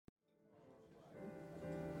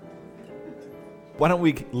why don't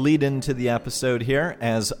we lead into the episode here?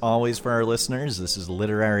 As always for our listeners, this is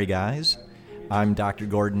Literary Guys. I'm Dr.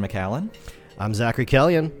 Gordon McAllen. I'm Zachary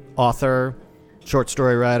Kellyan, author, short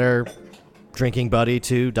story writer, drinking buddy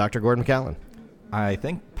to Dr. Gordon McAllen. I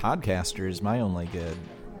think podcaster is my only good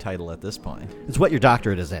title at this point. It's what your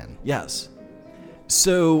doctorate is in. Yes.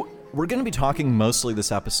 So we're going to be talking mostly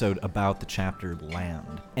this episode about the chapter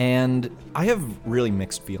Land. And I have really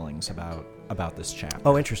mixed feelings about this chapter.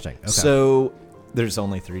 Oh, interesting. Okay. So there's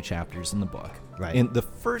only 3 chapters in the book. Right. In the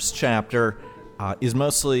first chapter is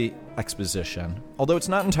mostly exposition, although it's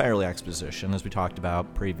not entirely exposition, as we talked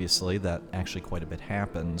about previously, that actually quite a bit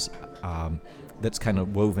happens that's kind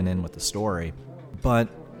of woven in with the story. But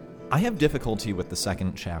I have difficulty with the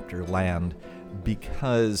second chapter, Land,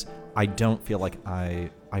 because I don't feel like I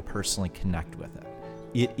personally connect with it.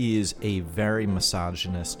 It is a very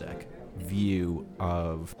misogynistic view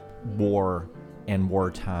of war and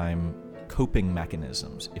wartime coping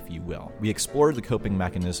mechanisms, if you will. We explore the coping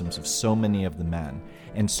mechanisms of so many of the men,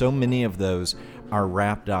 and so many of those are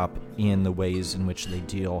wrapped up in the ways in which they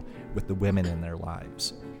deal with the women in their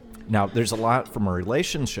lives. Now, there's a lot from a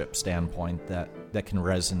relationship standpoint that can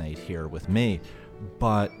resonate here with me,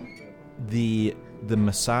 but the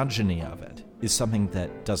misogyny of it is something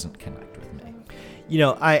that doesn't connect with me. You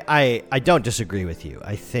know, I don't disagree with you.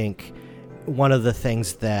 I think one of the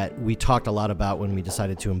things that we talked a lot about when we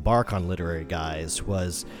decided to embark on Literary Guys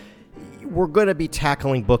was we're going to be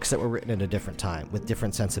tackling books that were written at a different time with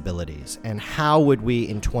different sensibilities. And how would we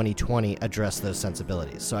in 2020 address those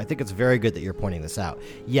sensibilities? So I think it's very good that you're pointing this out.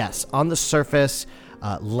 Yes, on the surface,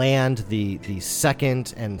 Land, the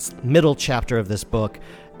second and middle chapter of this book,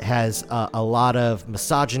 has a lot of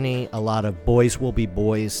misogyny, a lot of boys will be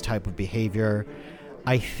boys type of behavior.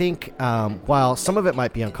 I think while some of it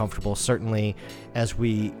might be uncomfortable, certainly as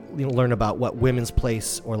we learn about what women's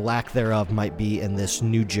place or lack thereof might be in this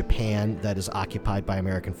new Japan that is occupied by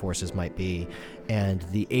American forces might be, and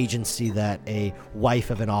the agency that a wife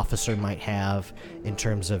of an officer might have in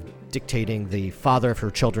terms of dictating the father of her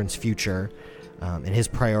children's future and his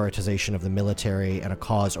prioritization of the military and a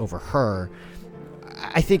cause over her,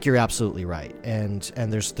 I think you're absolutely right. And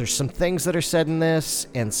there's some things that are said in this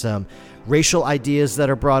and some racial ideas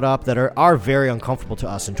that are brought up that are very uncomfortable to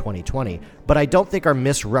us in 2020, but I don't think are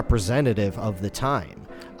misrepresentative of the time.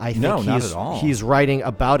 I think not at all. He's writing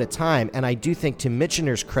about a time, and I do think to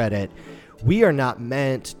Michener's credit, we are not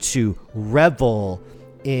meant to revel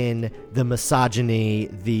in the misogyny,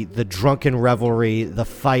 the drunken revelry, the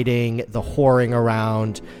fighting, the whoring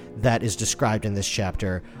around that is described in this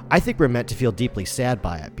chapter. I think we're meant to feel deeply sad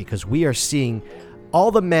by it because we are seeing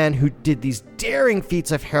all the men who did these daring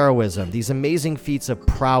feats of heroism, these amazing feats of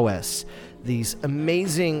prowess, these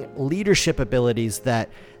amazing leadership abilities that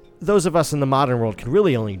those of us in the modern world can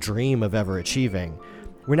really only dream of ever achieving.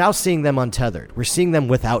 We're now seeing them untethered. We're seeing them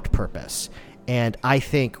without purpose. And I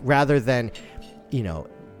think rather than,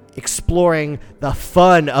 exploring the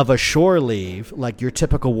fun of a shore leave like your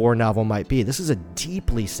typical war novel might be, this is a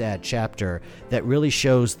deeply sad chapter that really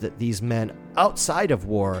shows that these men outside of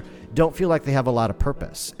war don't feel like they have a lot of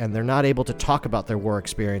purpose, and they're not able to talk about their war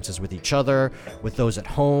experiences with each other, with those at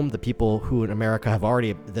home, the people who in America have already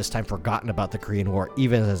at this time forgotten about the Korean War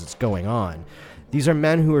even as it's going on. These are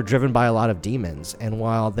men who are driven by a lot of demons, and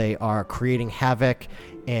while they are creating havoc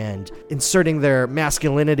and inserting their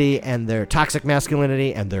masculinity and their toxic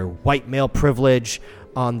masculinity and their white male privilege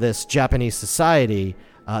on this Japanese society,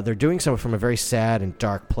 they're doing so from a very sad and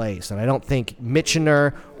dark place. And I don't think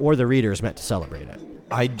Michener or the reader is meant to celebrate it.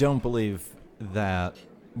 I don't believe that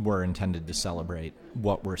we're intended to celebrate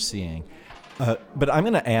what we're seeing. But I'm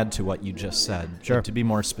going to add to what you just said, sure, to be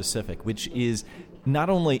more specific, which is not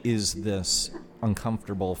only is this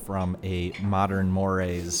uncomfortable from a modern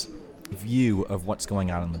mores view of what's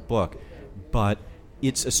going on in the book, but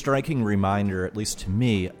it's a striking reminder, at least to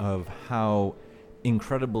me, of how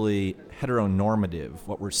incredibly heteronormative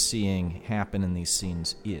what we're seeing happen in these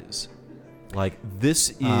scenes is. Like, this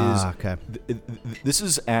is this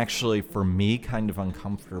is actually, for me, kind of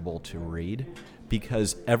uncomfortable to read,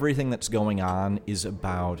 because everything that's going on is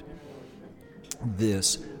about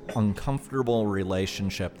this uncomfortable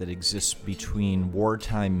relationship that exists between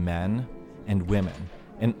wartime men and women.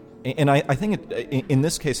 And I think in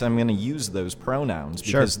this case I'm going to use those pronouns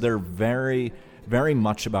because they're very, very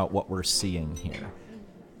much about what we're seeing here.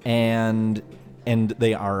 And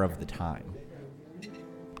they are of the time.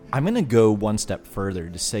 I'm going to go one step further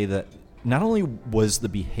to say that not only was the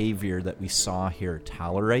behavior that we saw here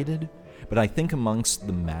tolerated, but I think amongst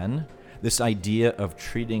the men, this idea of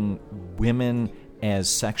treating women as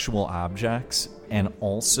sexual objects and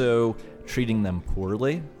also treating them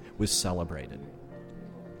poorly was celebrated.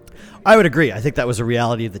 I would agree. I think that was a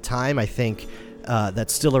reality of the time. I think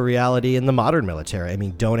that's still a reality in the modern military. I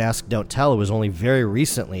mean, don't ask, don't tell. It was only very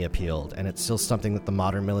recently appealed, and it's still something that the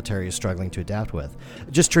modern military is struggling to adapt with.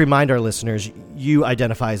 Just to remind our listeners, you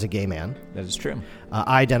identify as a gay man. That is true.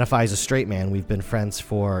 I identify as a straight man. We've been friends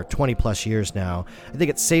for 20 plus years now. I think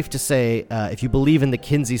it's safe to say, if you believe in the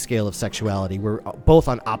Kinsey scale of sexuality, we're both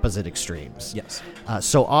on opposite extremes. Yes.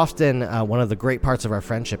 So often, one of the great parts of our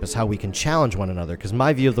friendship is how we can challenge one another, because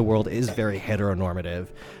my view of the world is very heteronormative.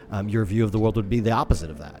 Your view of the world would be the opposite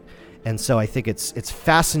of that. And so I think it's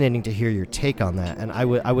fascinating to hear your take on that, and I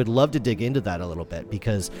would love to dig into that a little bit,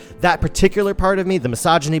 because that particular part of me, the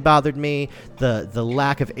misogyny bothered me, the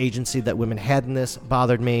lack of agency that women had in this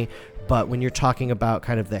bothered me, but when you're talking about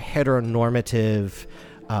kind of the heteronormative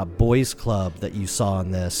boys club that you saw in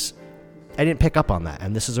this, I didn't pick up on that,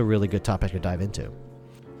 and this is a really good topic to dive into.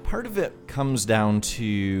 Part of it comes down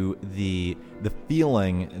to the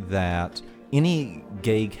feeling that any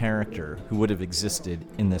gay character who would have existed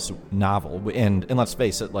in this novel, and let's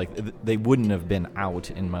face it, like, they wouldn't have been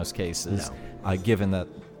out in most cases, given that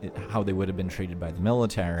how they would have been treated by the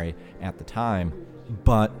military at the time,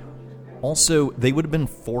 but also they would have been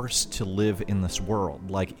forced to live in this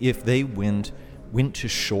world. Like, if they went to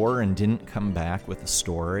shore and didn't come back with a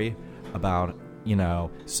story about,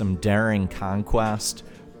 some daring conquest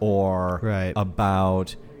or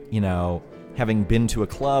about, having been to a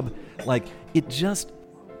club, like, it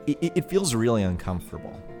feels really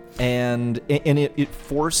uncomfortable, and it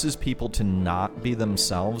forces people to not be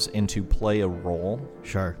themselves and to play a role.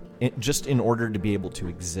 Sure. Just in order to be able to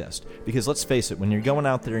exist. Because let's face it, when you're going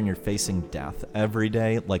out there and you're facing death every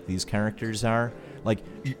day, like these characters are, like,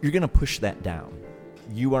 you're going to push that down.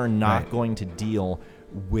 You are not going to deal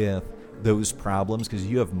with those problems because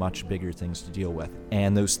you have much bigger things to deal with,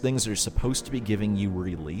 and those things are supposed to be giving you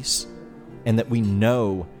release, and that we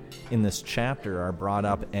know in this chapter are brought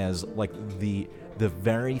up as like the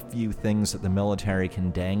very few things that the military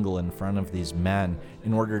can dangle in front of these men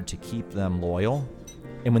in order to keep them loyal.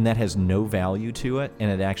 And when that has no value to it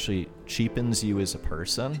and it actually cheapens you as a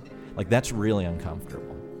person, like, that's really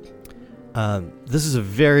uncomfortable. This is a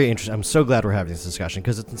very interesting... I'm so glad we're having this discussion,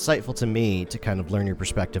 because it's insightful to me to kind of learn your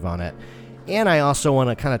perspective on it. And I also want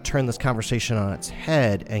to kind of turn this conversation on its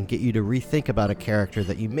head and get you to rethink about a character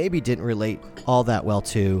that you maybe didn't relate all that well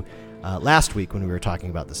to last week when we were talking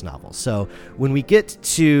about this novel. So when we get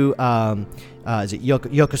to, is it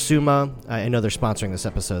Yokosuka? I know they're sponsoring this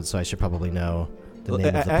episode, so I should probably know the name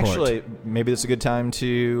of the port. Actually, maybe it's a good time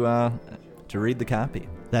to read the copy.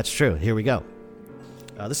 That's true. Here we go.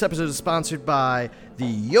 This episode is sponsored by the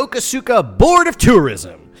Yokosuka Board of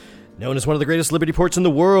Tourism, known as one of the greatest liberty ports in the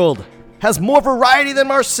world. Has more variety than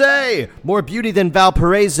Marseille, more beauty than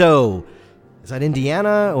Valparaiso. Is that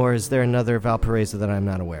Indiana, or is there another Valparaiso that I'm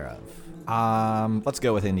not aware of? Let's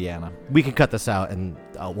go with Indiana. We can cut this out, and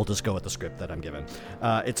we'll just go with the script that I'm given.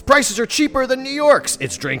 Its prices are cheaper than New York's.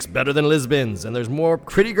 Its drinks better than Lisbon's, and there's more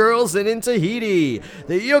pretty girls than in Tahiti.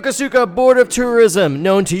 The Yokosuka Board of Tourism,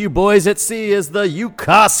 known to you boys at sea as the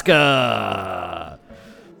Yokosuka.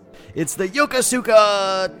 It's the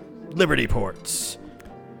Yokosuka Liberty Port.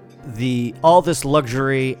 All this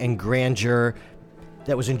luxury and grandeur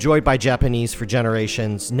that was enjoyed by Japanese for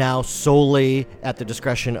generations, now solely at the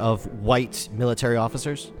discretion of white military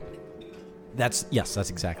officers? That's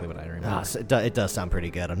exactly what I remember. It does sound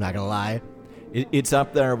pretty good, I'm not going to lie. It's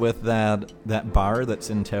up there with that bar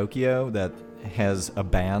that's in Tokyo that has a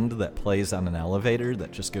band that plays on an elevator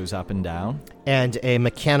that just goes up and down. And a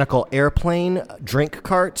mechanical airplane drink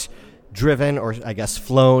cart driven, or I guess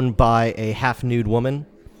flown, by a half-nude woman.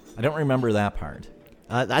 I don't remember that part.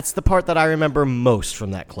 That's the part that I remember most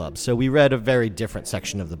from that club. So we read a very different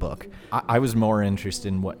section of the book. I was more interested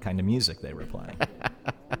in what kind of music they were playing.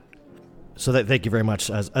 So thank you very much,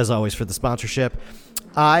 as always, for the sponsorship.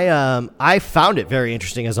 I found it very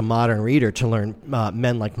interesting as a modern reader to learn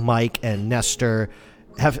men like Mike and Nestor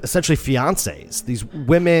have essentially fiancés. These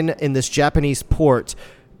women in this Japanese port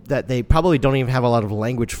that they probably don't even have a lot of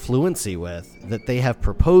language fluency with, that they have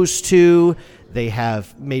proposed to, they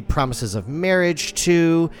have made promises of marriage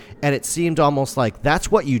to, and it seemed almost like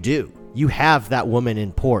that's what you do. You have that woman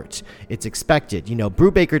in port. It's expected.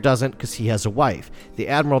 Brubaker doesn't because he has a wife. The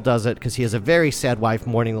Admiral does it because he has a very sad wife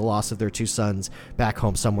mourning the loss of their 2 sons back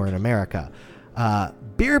home somewhere in America.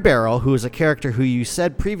 Beer Barrel, who is a character who you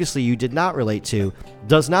said previously you did not relate to,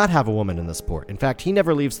 does not have a woman in this port. In fact, he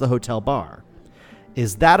never leaves the hotel bar.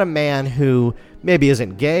 Is that a man who maybe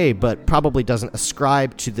isn't gay, but probably doesn't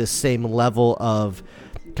ascribe to this same level of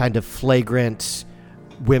kind of flagrant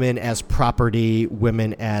women as property,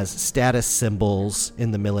 women as status symbols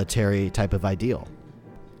in the military type of ideal?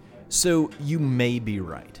 So you may be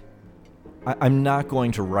right. I'm not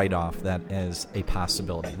going to write off that as a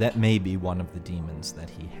possibility. That may be one of the demons that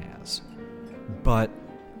he has. But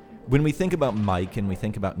when we think about Mike and we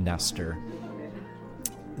think about Nestor,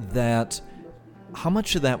 that how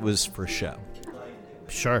much of that was for show?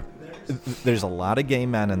 Sure. There's a lot of gay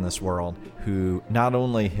men in this world who not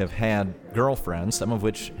only have had girlfriends, some of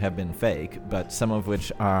which have been fake, but some of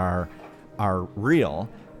which are real,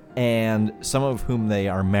 and some of whom they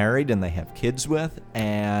are married and they have kids with.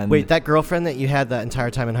 And wait, that girlfriend that you had that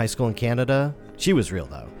entire time in high school in Canada, she was real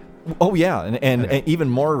though. Oh yeah, and even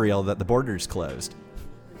more real that the borders closed.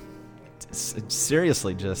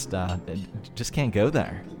 Seriously, just can't go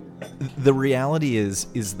there. The reality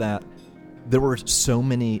is that there were so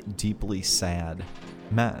many deeply sad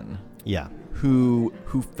men, yeah, who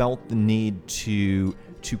felt the need to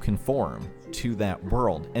conform to that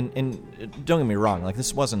world. And don't get me wrong, like,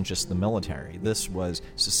 this wasn't just the military, this was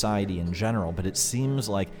society in general, but it seems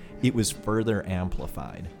like it was further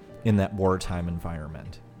amplified in that wartime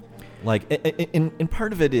environment. Like, and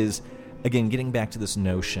part of it is, again, getting back to this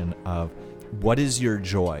notion of what is your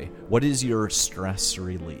joy? What is your stress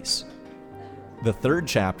release? The third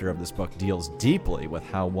chapter of this book deals deeply with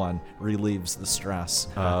how one relieves the stress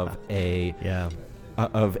of a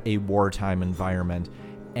wartime environment,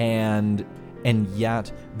 and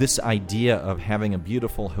yet this idea of having a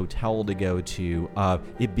beautiful hotel to go to,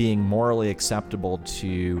 it being morally acceptable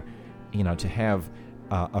to have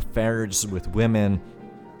affairs with women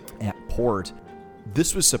at port,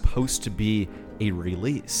 this was supposed to be a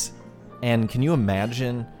release. And can you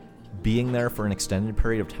imagine being there for an extended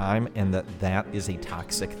period of time and that is a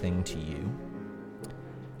toxic thing to you?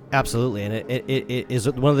 Absolutely. And it is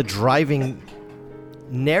one of the driving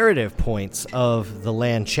narrative points of the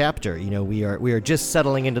Land chapter. We are just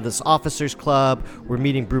settling into this officers club. We're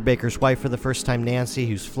meeting Brubaker's wife for the first time, Nancy,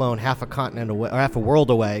 who's flown half a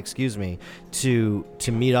world away, to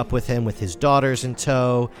meet up with him with his daughters in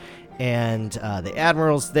tow. And the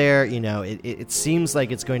Admiral's there. It seems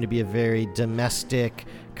like it's going to be a very domestic,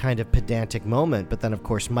 kind of pedantic moment. But then, of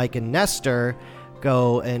course, Mike and Nestor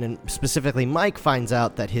go, and specifically Mike finds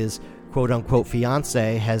out that his quote-unquote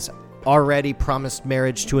fiancé has already promised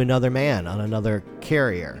marriage to another man on another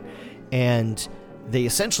carrier. And they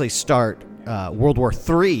essentially start World War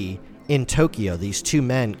III in Tokyo. These two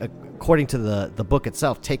men, according to the book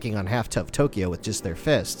itself, taking on half of Tokyo with just their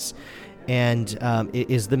fists. And it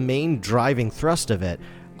is the main driving thrust of it.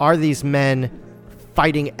 Are these men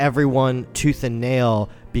fighting everyone tooth and nail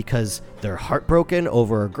because they're heartbroken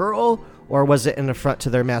over a girl? Or was it an affront to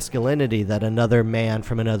their masculinity that another man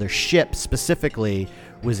from another ship specifically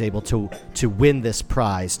was able to win this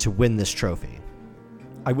prize, to win this trophy?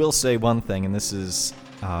 I will say one thing, and this is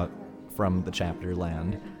from the chapter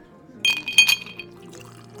Land.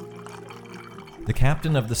 The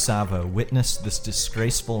captain of the Savo witnessed this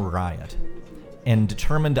disgraceful riot and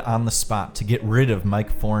determined on the spot to get rid of Mike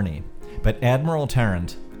Forney. But Admiral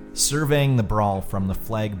Tarrant, surveying the brawl from the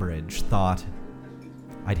flag bridge, thought,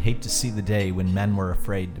 "I'd hate to see the day when men were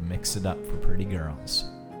afraid to mix it up for pretty girls."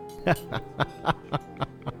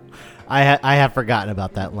 I had forgotten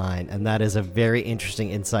about that line, and that is a very interesting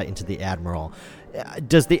insight into the Admiral.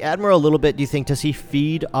 Does the Admiral a little bit, do you think, does he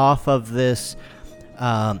feed off of this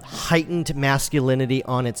heightened masculinity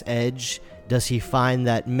on its edge? Does he find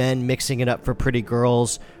that men mixing it up for pretty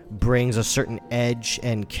girls brings a certain edge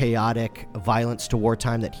and chaotic violence to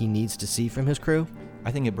wartime that he needs to see from his crew?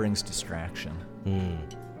 I think it brings distraction.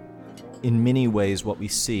 In many ways, what we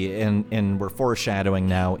see, and we're foreshadowing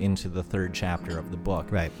now into the third chapter of the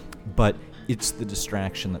book, right? But it's the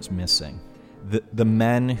distraction that's missing. The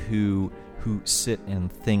men who sit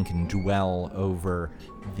and think and dwell over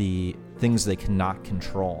the things they cannot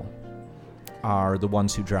control are the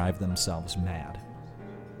ones who drive themselves mad.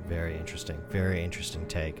 Very interesting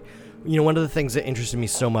take. One of the things that interested me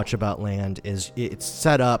so much about Land is it's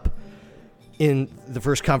set up in the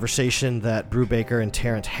first conversation that Brubaker and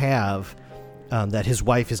Tarrant have, that his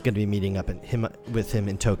wife is going to be meeting up with him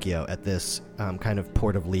in Tokyo at this kind of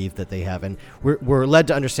port of leave that they have. And we're led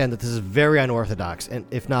to understand that this is very unorthodox, and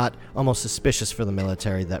if not almost suspicious for the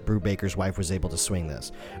military, that Brubaker's wife was able to swing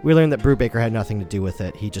this. We learned that Brubaker had nothing to do with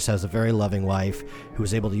it. He just has a very loving wife who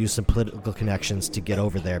was able to use some political connections to get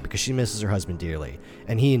over there because she misses her husband dearly.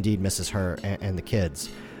 And he indeed misses her and the kids.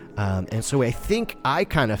 And so I think I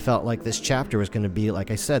kind of felt like this chapter was going to be,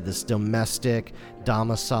 like I said, this domestic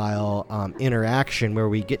domicile interaction where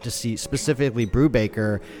we get to see specifically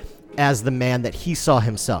Brubaker as the man that he saw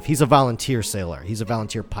himself. He's a volunteer sailor. He's a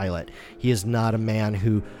volunteer pilot. He is not a man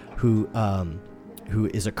who who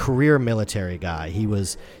is a career military guy. He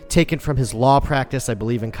was taken from his law practice, I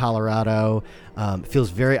believe, in Colorado. Feels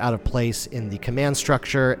very out of place in the command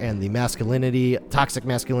structure and the masculinity, toxic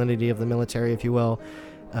masculinity of the military, if you will.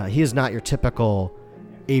 He is not your typical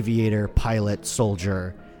aviator, pilot,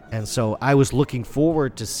 soldier. And so I was looking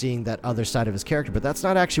forward to seeing that other side of his character, but that's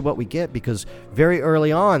not actually what we get, because very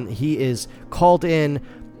early on, he is called in,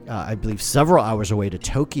 I believe, several hours away to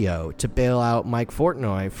Tokyo to bail out Mike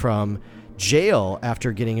Fortnoy from jail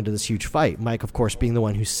after getting into this huge fight. Mike, of course, being the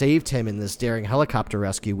one who saved him in this daring helicopter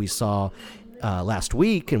rescue we saw last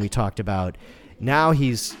week, and we talked about. Now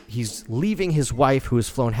he's leaving his wife, who has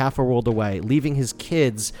flown half a world away, leaving his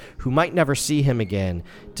kids, who might never see him again,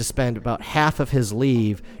 to spend about half of his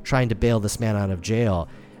leave trying to bail this man out of jail.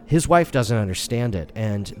 His wife doesn't understand it,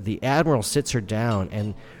 and the Admiral sits her down,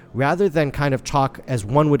 and rather than kind of talk as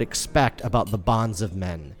one would expect about the bonds of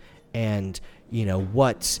men, and, you know,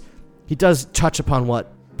 what he does touch upon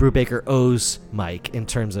what Brubaker owes Mike in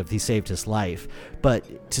terms of he saved his life,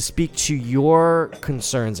 but to speak to your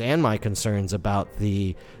concerns and my concerns about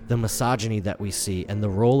the misogyny that we see and the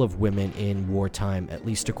role of women in wartime, at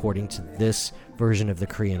least according to this version of the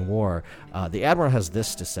Korean War, the Admiral has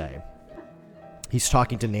this to say. He's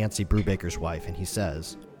talking to Nancy, Brubaker's wife, and he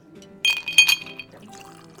says,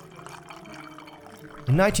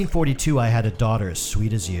 "In 1942, I had a daughter as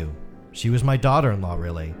sweet as you. She was my daughter-in-law,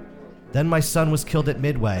 really. Then my son was killed at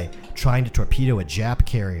Midway, trying to torpedo a Jap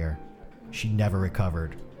carrier. She never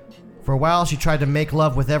recovered. For a while, she tried to make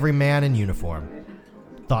love with every man in uniform.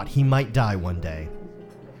 Thought he might die one day.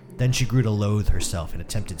 Then she grew to loathe herself and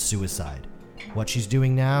attempted suicide. What she's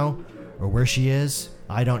doing now, or where she is,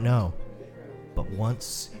 I don't know. But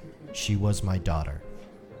once, she was my daughter."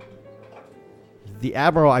 The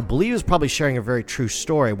Admiral, I believe, is probably sharing a very true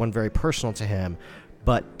story, one very personal to him.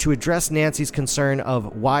 But to address Nancy's concern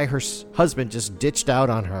of why her husband just ditched out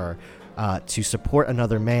on her to support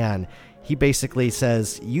another man, he basically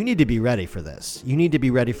says, you need to be ready for this. You need to be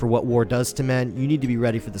ready for what war does to men. You need to be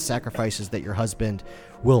ready for the sacrifices that your husband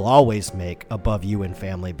will always make above you and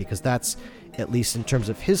family, because that's, at least in terms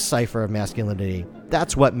of his cipher of masculinity,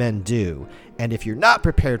 that's what men do. And if you're not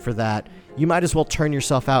prepared for that, you might as well turn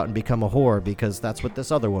yourself out and become a whore, because that's what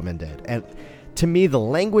this other woman did. And to me, the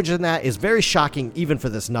language in that is very shocking, even for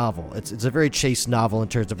this novel. It's a very chaste novel in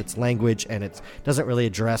terms of its language, and it doesn't really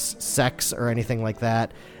address sex or anything like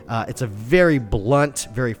that. It's a very blunt,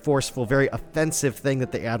 very forceful, very offensive thing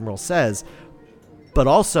that the Admiral says. But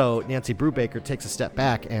also, Nancy Brubaker takes a step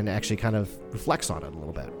back and actually kind of reflects on it a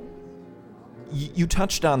little bit. You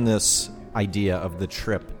touched on this idea of the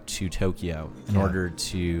trip to Tokyo in order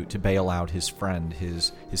to bail out his friend,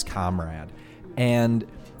 his comrade. And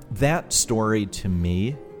that story, to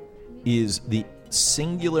me, is the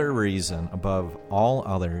singular reason above all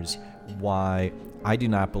others why I do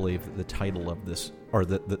not believe that the title of this, or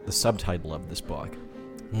the subtitle of this book,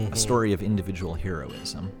 A Story of Individual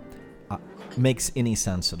Heroism, makes any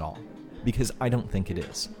sense at all. Because I don't think it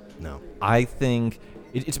is. No. I think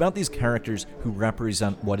it's about these characters who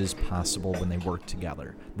represent what is possible when they work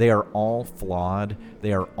together. They are all flawed.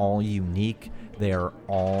 They are all unique. They are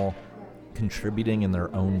all contributing in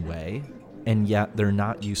their own way, and yet they're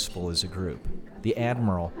not useful as a group. The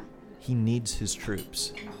Admiral, he needs his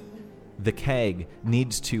troops. The Keg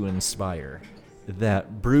needs to inspire.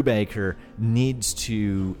 That Brubaker needs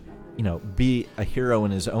to, be a hero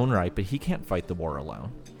in his own right, but he can't fight the war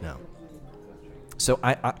alone. No. So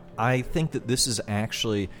I think that this is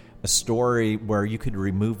actually a story where you could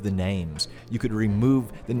remove the names. You could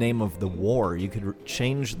remove the name of the war. You could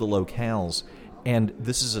change the locales. And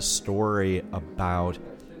this is a story about,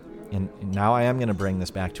 and now I am going to bring this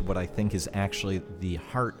back to what I think is actually the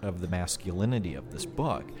heart of the masculinity of this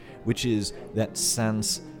book, which is that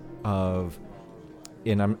sense of,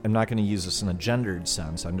 and I'm not going to use this in a gendered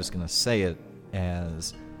sense, I'm just going to say it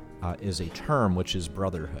as a term, which is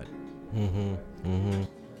brotherhood.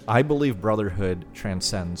 I believe brotherhood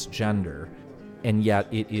transcends gender, and yet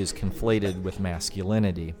it is conflated with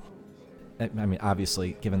masculinity. I mean,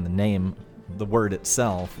 obviously, given the name, the word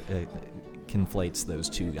itself conflates those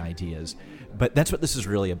two ideas. But that's what this is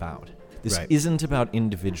really about. This isn't about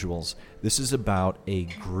individuals. This is about a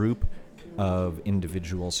group of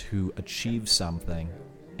individuals who achieve something,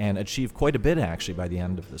 and achieve quite a bit, actually, by the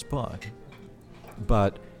end of this book.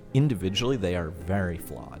 But individually, they are very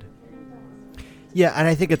flawed. Yeah, and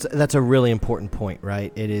I think that's a really important point,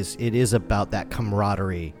 right? It is about that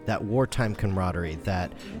camaraderie, that wartime camaraderie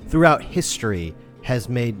that throughout history has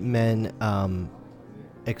made men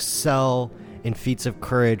excel in feats of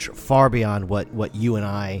courage far beyond what you and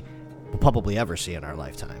I will probably ever see in our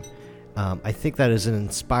lifetime. I think that is an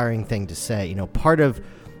inspiring thing to say. You know, part of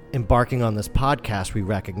embarking on this podcast, we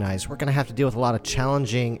recognize we're going to have to deal with a lot of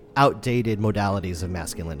challenging, outdated modalities of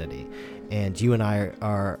masculinity. And you and I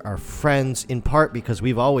are friends in part because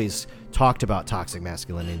we've always talked about toxic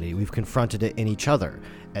masculinity. We've confronted it in each other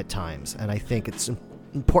at times. And I think it's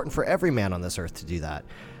important for every man on this earth to do that.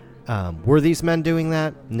 Were these men doing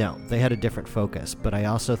that? No, they had a different focus. But I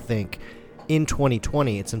also think in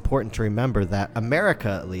 2020, it's important to remember that America,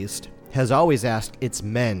 at least, has always asked its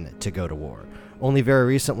men to go to war. Only very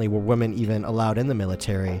recently were women even allowed in the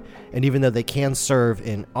military, and even though they can serve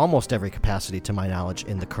in almost every capacity, to my knowledge,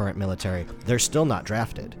 in the current military, they're still not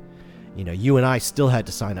drafted. You know, you and I still had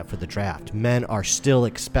to sign up for the draft. Men are still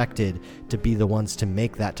expected to be the ones to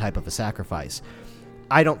make that type of a sacrifice.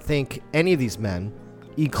 I don't think any of these men,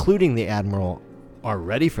 including the Admiral, are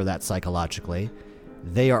ready for that psychologically.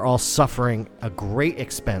 They are all suffering a great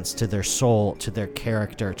expense to their soul, to their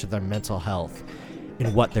character, to their mental health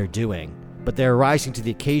in what they're doing. But they're rising to the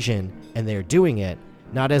occasion, and they're doing it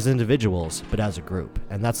not as individuals, but as a group.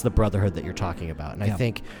 And that's the brotherhood that you're talking about. And I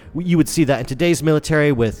think you would see that in today's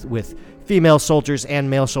military with female soldiers and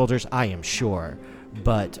male soldiers, I am sure.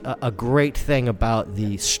 But a great thing about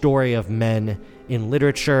the story of men in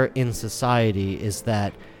literature, in society, is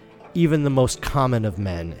that even the most common of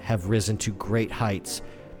men have risen to great heights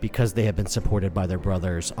because they have been supported by their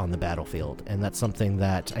brothers on the battlefield. And that's something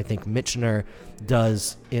that I think Michener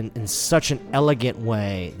does in such an elegant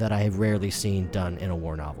way that I have rarely seen done in a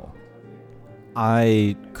war novel.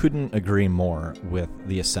 I couldn't agree more with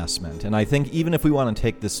the assessment. And I think even if we want to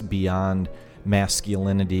take this beyond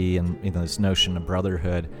masculinity and this notion of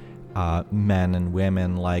brotherhood, men and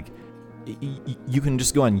women, like you can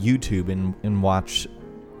just go on YouTube and watch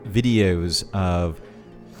videos of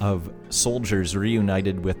soldiers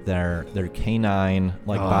reunited with their canine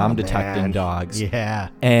bomb detecting dogs. Yeah.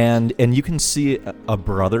 And you can see a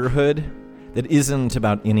brotherhood that isn't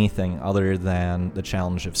about anything other than the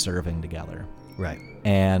challenge of serving together. Right.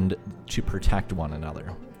 And to protect one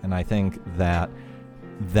another. And I think that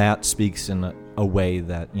speaks in a way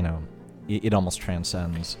that, it almost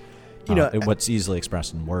transcends what's easily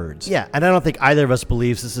expressed in words. Yeah, and I don't think either of us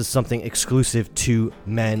believes this is something exclusive to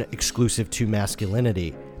men, exclusive to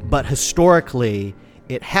masculinity. But historically,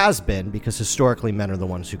 it has been, because historically men are the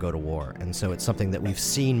ones who go to war. And so it's something that we've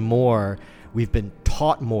seen more, we've been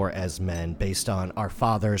taught more as men based on our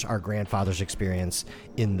fathers, our grandfathers' experience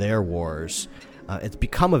in their wars. It's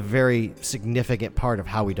become a very significant part of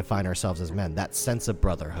how we define ourselves as men, that sense of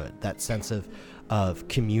brotherhood, that sense of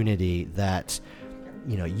community that...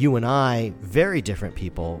 you and I, very different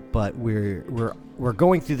people, but we're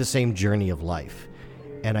going through the same journey of life.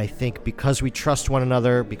 And I think because we trust one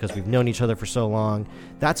another, because we've known each other for so long,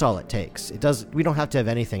 that's all it takes. We don't have to have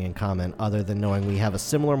anything in common other than knowing we have a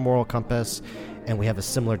similar moral compass and we have a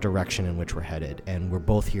similar direction in which we're headed, and we're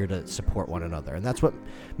both here to support one another. And that's what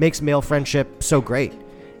makes male friendship so great.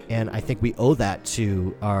 And I think we owe that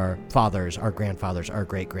to our fathers, our grandfathers, our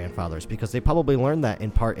great-grandfathers, because they probably learned that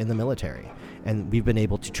in part in the military. And we've been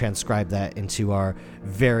able to transcribe that into our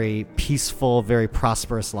very peaceful, very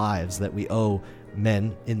prosperous lives that we owe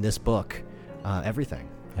men in this book everything.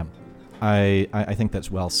 Yeah. I think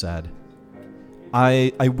that's well said.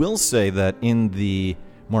 I will say that in the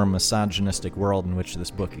more misogynistic world in which this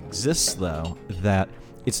book exists, though, that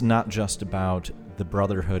it's not just about the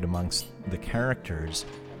brotherhood amongst the characters,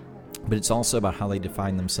 but it's also about how they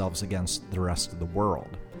define themselves against the rest of the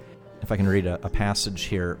world. If I can read a passage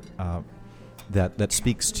here that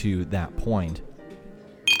speaks to that point.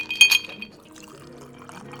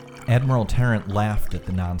 Admiral Tarrant laughed at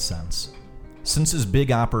the nonsense. Since his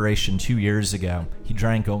big operation 2 years ago, he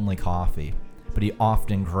drank only coffee, but he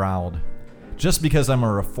often growled, "Just because I'm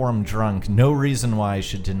a reformed drunk, no reason why I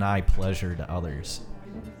should deny pleasure to others."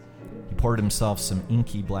 He poured himself some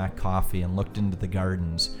inky black coffee and looked into the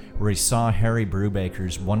gardens, where he saw Harry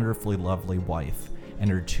Brubaker's wonderfully lovely wife and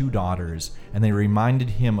her 2 daughters, and they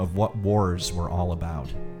reminded him of what wars were all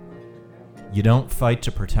about. You don't fight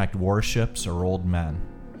to protect warships or old men.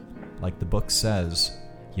 Like the book says,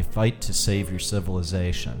 you fight to save your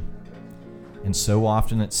civilization. And so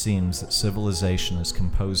often it seems that civilization is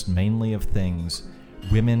composed mainly of things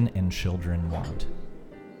women and children want.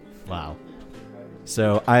 Wow.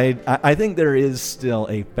 So I think there is still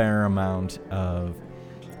a fair amount of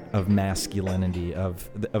masculinity, of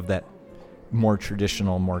that more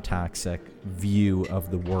traditional, more toxic view of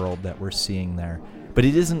the world that we're seeing there. But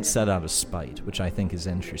it isn't set out of spite, which I think is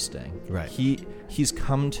interesting. Right. He's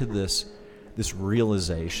come to this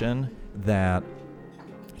realization that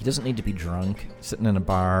he doesn't need to be drunk, sitting in a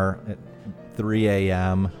bar at 3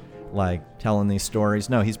 a.m., like telling these stories.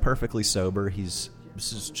 No, he's perfectly sober. This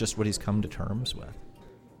is just what he's come to terms with.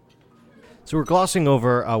 So we're glossing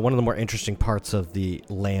over one of the more interesting parts of the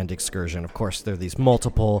land excursion. Of course, there are these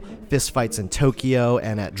multiple fistfights in Tokyo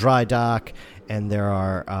and at Dry Dock, and there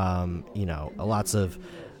are, lots of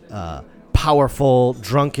powerful,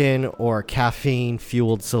 drunken, or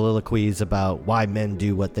caffeine-fueled soliloquies about why men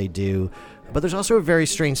do what they do. But there's also a very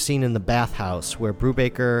strange scene in the bathhouse where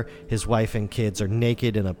Brubaker, his wife, and kids are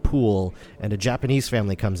naked in a pool, and a Japanese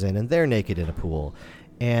family comes in, and they're naked in a pool.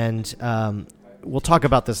 And we'll talk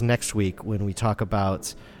about this next week when we talk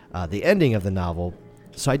about the ending of the novel.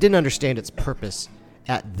 So I didn't understand its purpose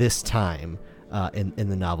at this time in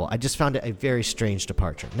the novel. I just found it a very strange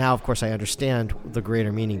departure. Now, of course, I understand the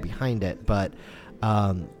greater meaning behind it, but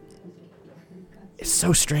it's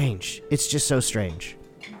so strange. It's just so strange.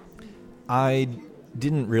 I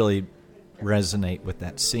didn't really resonate with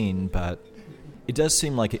that scene, but it does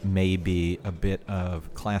seem like it may be a bit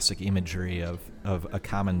of classic imagery of a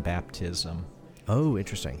common baptism. Oh,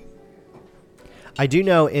 interesting. I do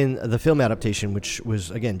know in the film adaptation, which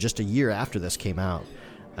was, again, just a year after this came out,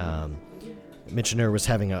 Michener was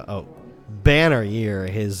having a banner year.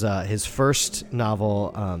 His first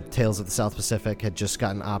novel, Tales of the South Pacific, had just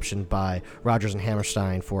gotten optioned by Rodgers and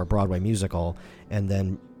Hammerstein for a Broadway musical, and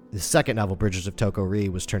then the second novel, Bridges of Toko-Ri,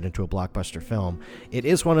 was turned into a blockbuster film. It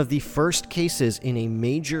is one of the first cases in a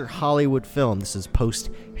major Hollywood film, this is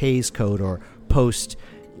post-Hays Code or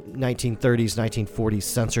post-1930s, 1940s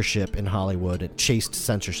censorship in Hollywood, chaste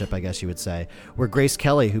censorship, I guess you would say, where Grace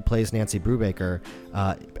Kelly, who plays Nancy Brubaker,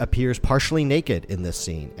 appears partially naked in this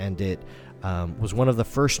scene. And it was one of the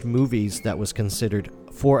first movies that was considered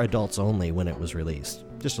for adults only when it was released.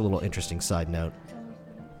 Just a little interesting side note.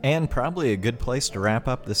 And probably a good place to wrap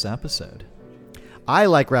up this episode. I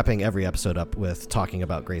like wrapping every episode up with talking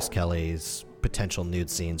about Grace Kelly's potential nude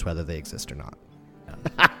scenes, whether they exist or not.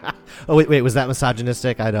 Oh, wait, was that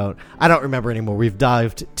misogynistic? I don't remember anymore. We've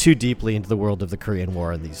dived too deeply into the world of the Korean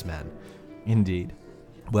War and these men. Indeed.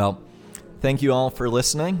 Well, thank you all for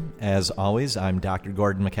listening. As always, I'm Dr.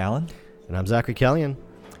 Gordon McCallan. And I'm Zachary Kellyan.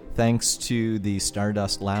 Thanks to the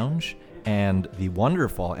Stardust Lounge and the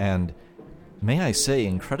wonderful and, may I say,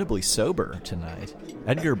 incredibly sober tonight,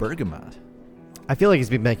 Edgar Bergamot. I feel like he's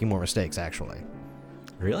been making more mistakes, actually.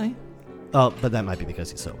 Really? Oh, but that might be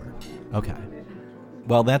because he's sober. Okay.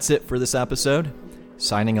 Well, that's it for this episode.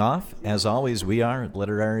 Signing off, as always, we are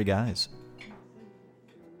Literary Guys.